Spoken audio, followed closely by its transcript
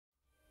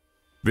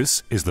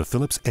This is the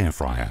Philips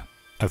Airfryer,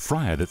 a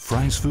fryer that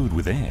fries food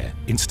with air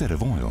instead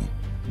of oil.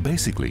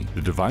 Basically,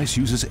 the device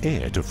uses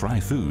air to fry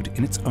food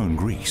in its own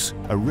grease,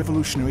 a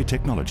revolutionary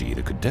technology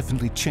that could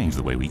definitely change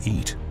the way we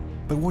eat.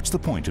 But what's the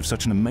point of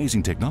such an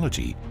amazing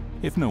technology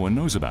if no one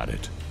knows about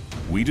it?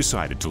 We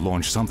decided to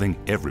launch something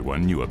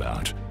everyone knew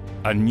about,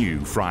 a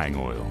new frying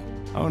oil,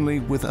 only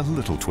with a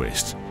little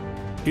twist.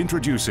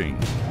 Introducing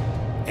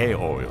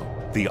Air Oil,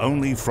 the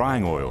only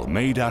frying oil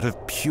made out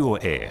of pure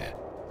air.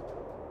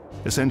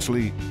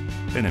 Essentially,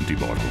 an empty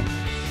bottle.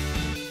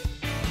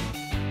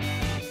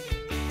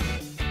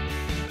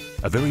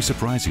 A very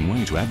surprising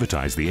way to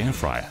advertise the air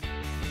fryer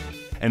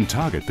and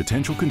target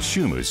potential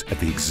consumers at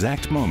the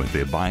exact moment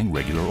they're buying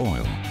regular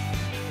oil.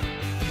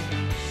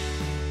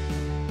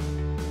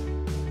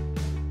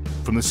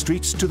 From the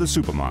streets to the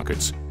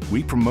supermarkets,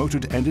 we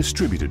promoted and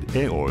distributed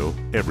air oil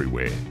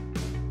everywhere.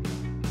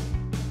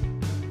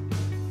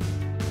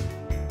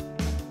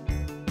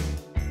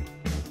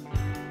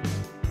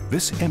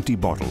 This empty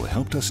bottle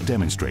helped us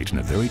demonstrate in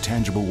a very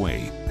tangible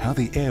way how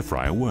the air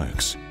fryer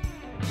works.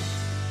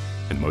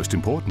 And most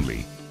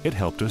importantly, it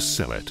helped us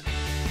sell it.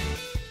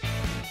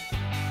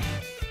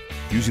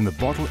 Using the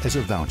bottle as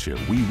a voucher,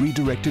 we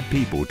redirected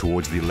people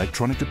towards the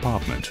electronic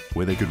department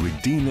where they could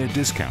redeem their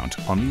discount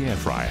on the air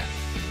fryer.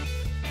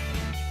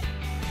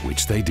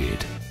 Which they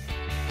did.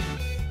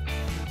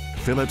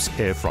 Philips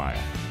Air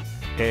Fryer.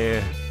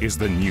 Air is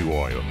the new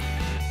oil.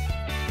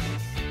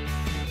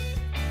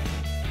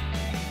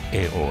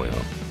 Air Oil.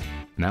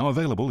 Now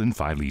available in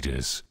 5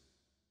 liters.